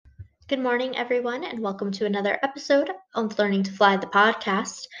Good morning, everyone, and welcome to another episode of Learning to Fly the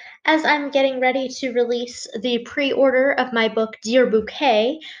podcast. As I'm getting ready to release the pre order of my book, Dear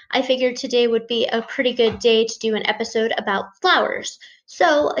Bouquet, I figured today would be a pretty good day to do an episode about flowers.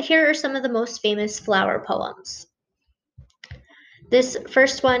 So, here are some of the most famous flower poems. This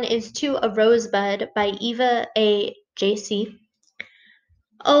first one is To a Rosebud by Eva A. Jacey.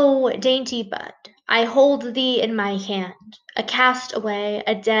 Oh, dainty bud, I hold thee in my hand, a castaway,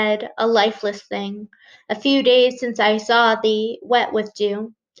 a dead, a lifeless thing. A few days since I saw thee, wet with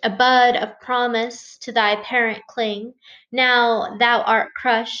dew, a bud of promise to thy parent cling. Now thou art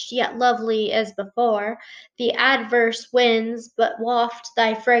crushed, yet lovely as before. The adverse winds but waft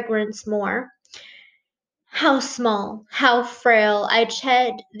thy fragrance more. How small, how frail, I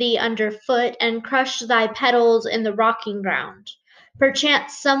tread thee under foot and crush thy petals in the rocking ground.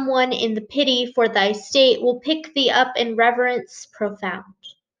 Perchance some one in the pity for thy state will pick thee up in reverence profound.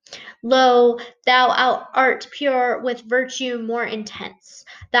 Lo, thou art pure with virtue more intense.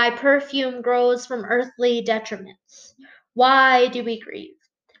 Thy perfume grows from earthly detriments. Why do we grieve?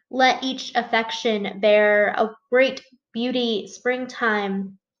 Let each affection bear a great beauty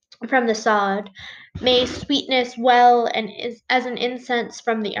springtime from the sod. May sweetness well and as an incense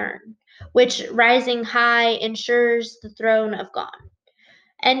from the urn, which rising high ensures the throne of God.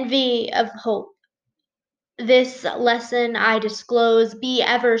 Envy of hope. This lesson I disclose, be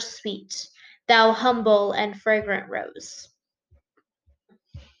ever sweet, thou humble and fragrant rose.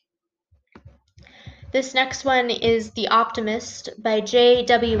 This next one is The Optimist by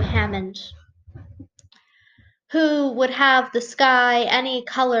J.W. Hammond. Who would have the sky any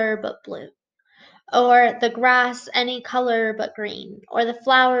color but blue, or the grass any color but green, or the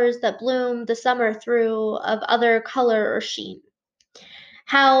flowers that bloom the summer through of other color or sheen?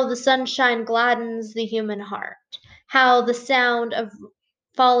 How the sunshine gladdens the human heart, how the sound of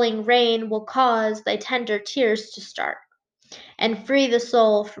falling rain will cause thy tender tears to start, and free the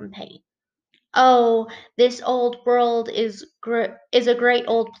soul from pain. Oh, this old world is a great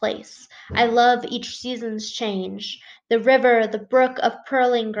old place. I love each season's change, the river, the brook of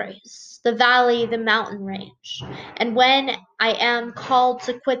purling grace, the valley, the mountain range. And when I am called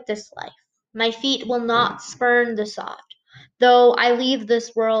to quit this life, my feet will not spurn the sod, though I leave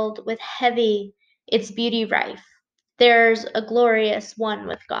this world with heavy its beauty rife. There's a glorious one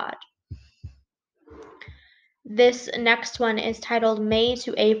with God. This next one is titled May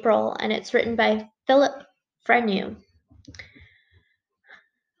to April, and it's written by Philip Freneau.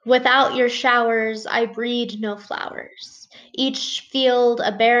 Without your showers I breed no flowers. Each field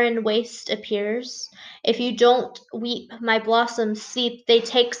a barren waste appears. If you don't weep, my blossoms seep, they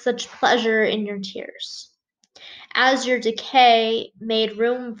take such pleasure in your tears. As your decay made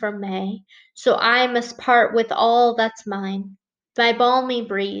room for May, so I must part with all that's mine. My balmy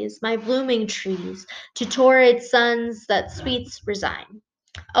breeze, my blooming trees, to torrid suns that sweets resign.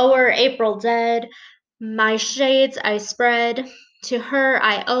 O'er April dead, my shades I spread, to her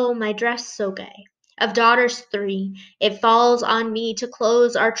I owe my dress so gay. Of daughters three, it falls on me to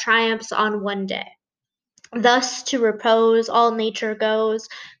close our triumphs on one day. Thus to repose all nature goes,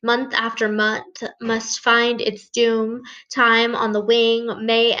 month after month must find its doom. Time on the wing,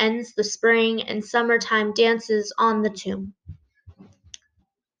 May ends the spring, and summertime dances on the tomb.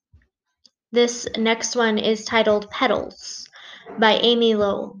 This next one is titled Petals by Amy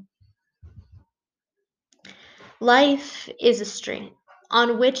Lowell. Life is a stream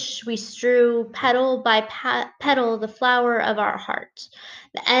on which we strew petal by petal the flower of our heart,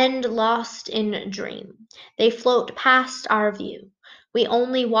 the end lost in dream. They float past our view. We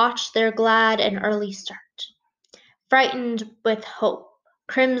only watch their glad and early start. Frightened with hope,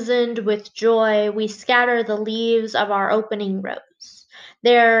 crimsoned with joy, we scatter the leaves of our opening rose.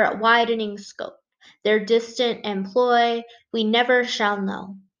 Their widening scope, their distant employ, we never shall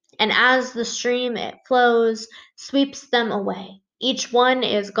know. And as the stream it flows, sweeps them away, each one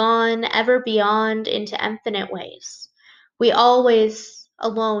is gone ever beyond into infinite ways. We always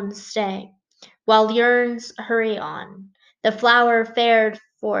alone stay, while yearns hurry on. The flower fared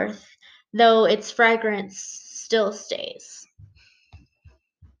forth, though its fragrance still stays.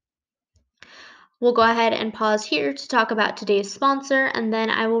 We'll go ahead and pause here to talk about today's sponsor, and then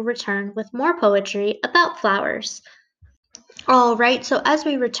I will return with more poetry about flowers. All right, so as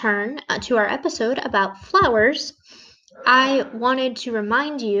we return to our episode about flowers, I wanted to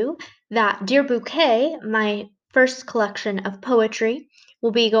remind you that Dear Bouquet, my first collection of poetry,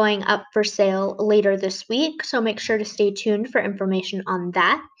 will be going up for sale later this week, so make sure to stay tuned for information on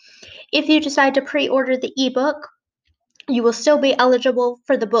that. If you decide to pre-order the ebook, you will still be eligible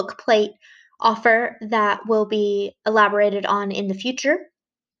for the book plate offer that will be elaborated on in the future.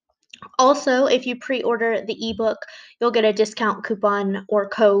 Also, if you pre-order the ebook, you'll get a discount coupon or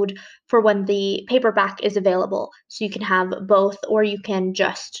code for when the paperback is available. So you can have both, or you can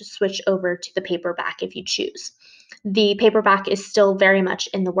just switch over to the paperback if you choose. The paperback is still very much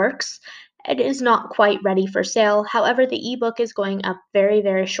in the works. It is not quite ready for sale. However, the ebook is going up very,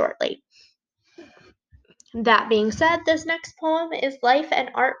 very shortly. That being said, this next poem is Life and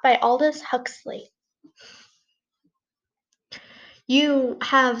Art by Aldous Huxley. You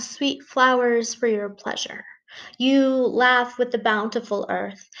have sweet flowers for your pleasure. You laugh with the bountiful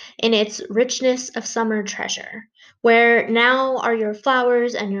earth in its richness of summer treasure. Where now are your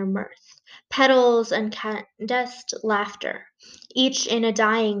flowers and your mirth, petals and candest laughter, each in a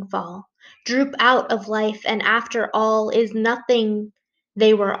dying fall, droop out of life, and after all is nothing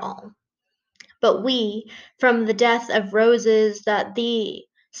they were all. But we, from the death of roses that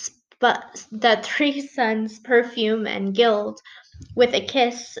three suns perfume and gild, with a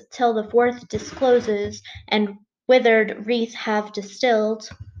kiss till the fourth discloses, and withered wreath have distilled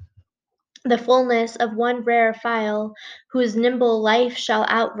the fulness of one rare phial, whose nimble life shall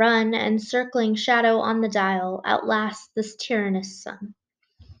outrun, and circling shadow on the dial, outlast this tyrannous sun.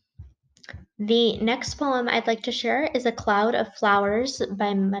 The next poem I'd like to share is A Cloud of Flowers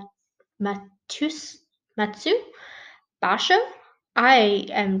by Matsu Basho. I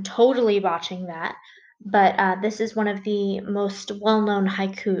am totally botching that, but this is one of the most well-known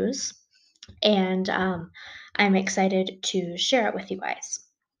haikus, and I'm excited to share it with you guys.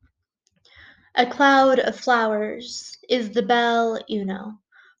 A cloud of flowers is the bell,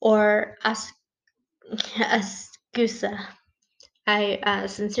 or ascusa. I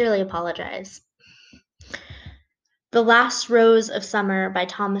sincerely apologize. The Last Rose of Summer by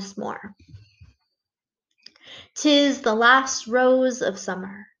Thomas Moore. 'Tis the last rose of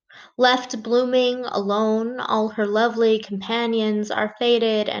summer. Left blooming alone, all her lovely companions are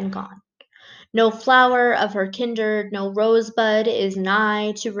faded and gone. No flower of her kindred, no rosebud is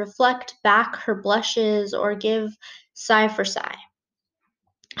nigh to reflect back her blushes or give sigh for sigh.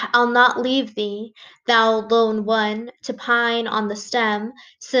 I'll not leave thee, thou lone one, to pine on the stem,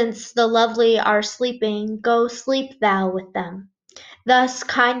 since the lovely are sleeping, go sleep thou with them. Thus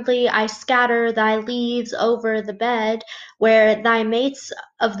kindly I scatter thy leaves over the bed, where thy mates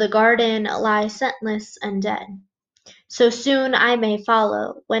of the garden lie scentless and dead. So soon I may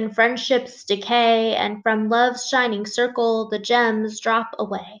follow, when friendships decay, and from love's shining circle the gems drop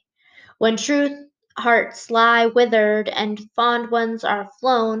away. When true hearts lie withered and fond ones are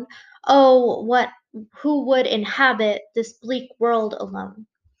flown, oh, who would inhabit this bleak world alone?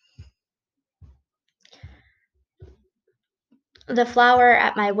 The Flower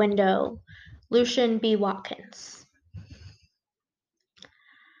at My Window, Lucian B. Watkins.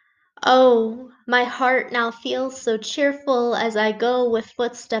 Oh, my heart now feels so cheerful as I go with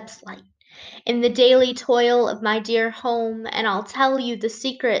footsteps light in the daily toil of my dear home, and I'll tell you the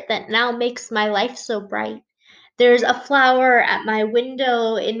secret that now makes my life so bright. There's a flower at my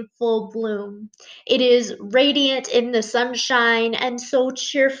window in full bloom. It is radiant in the sunshine and so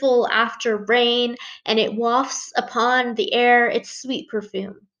cheerful after rain, and it wafts upon the air its sweet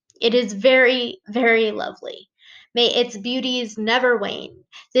perfume. It is very, very lovely. May its beauties never wane.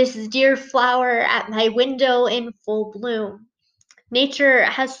 This dear flower at my window in full bloom. Nature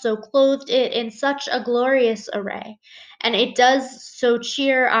has so clothed it in such a glorious array, and it does so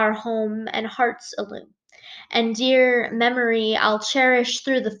cheer our home and hearts illume. And dear memory I'll cherish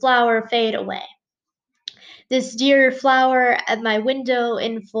through the flower fade away. This dear flower at my window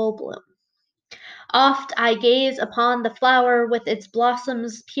in full bloom. Oft I gaze upon the flower with its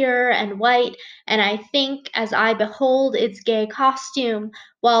blossoms pure and white, and I think as I behold its gay costume,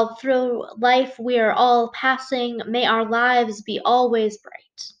 while through life we are all passing, may our lives be always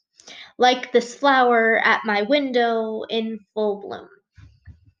bright, like this flower at my window in full bloom.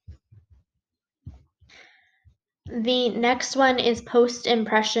 The next one is Post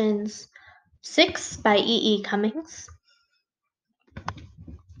Impressions 6 by E. Cummings.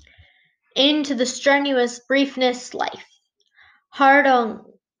 Into the strenuous briefness life, hard on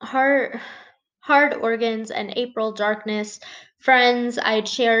hard organs and April darkness, friends I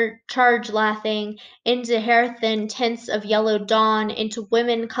charge laughing, into hair-thin tints of yellow dawn, into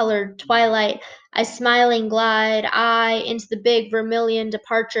women-colored twilight, I smiling glide, I into the big vermilion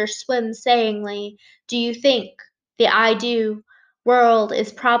departure swim sayingly, do you think, the I do, world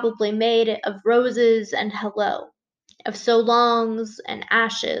is probably made of roses and hello, of so longs and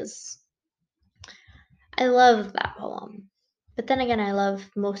ashes. I love that poem. But then again, I love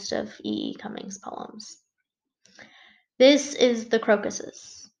most of E. Cummings' poems. This is The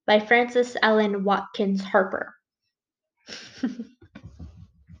Crocuses by Frances Ellen Watkins Harper.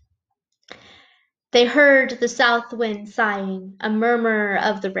 They heard the south wind sighing, a murmur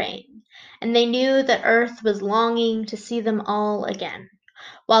of the rain, and they knew that earth was longing to see them all again.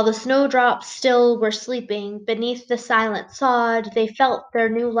 While the snowdrops still were sleeping beneath the silent sod, they felt their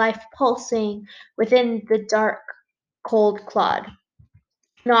new life pulsing within the dark, cold clod.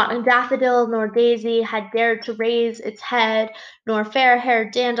 Not a daffodil nor daisy had dared to raise its head, nor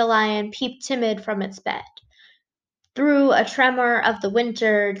fair-haired dandelion peep timid from its bed. Through a tremor of the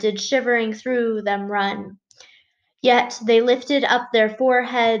winter did shivering through them run, yet they lifted up their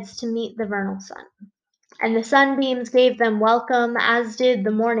foreheads to meet the vernal sun. And the sunbeams gave them welcome, as did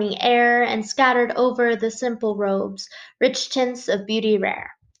the morning air, and scattered over the simple robes rich tints of beauty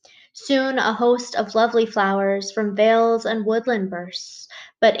rare. Soon a host of lovely flowers from vales and woodland burst,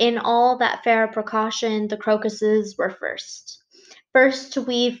 but in all that fair precaution the crocuses were first. First to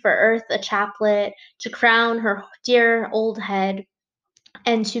weave for earth a chaplet, to crown her dear old head,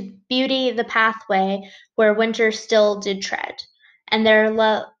 and to beauty the pathway where winter still did tread. And their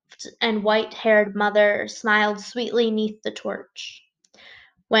loved and white-haired mother smiled sweetly neath the torch,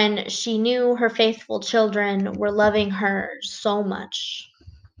 when she knew her faithful children were loving her so much.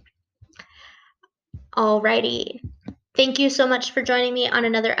 Alrighty. Thank you so much for joining me on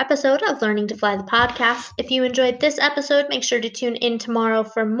another episode of Learning to Fly the podcast. If you enjoyed this episode, make sure to tune in tomorrow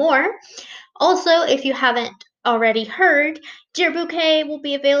for more. Also, if you haven't already heard, Dear Bouquet will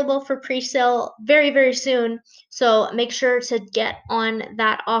be available for pre-sale very, very soon. So make sure to get on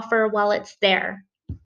that offer while it's there.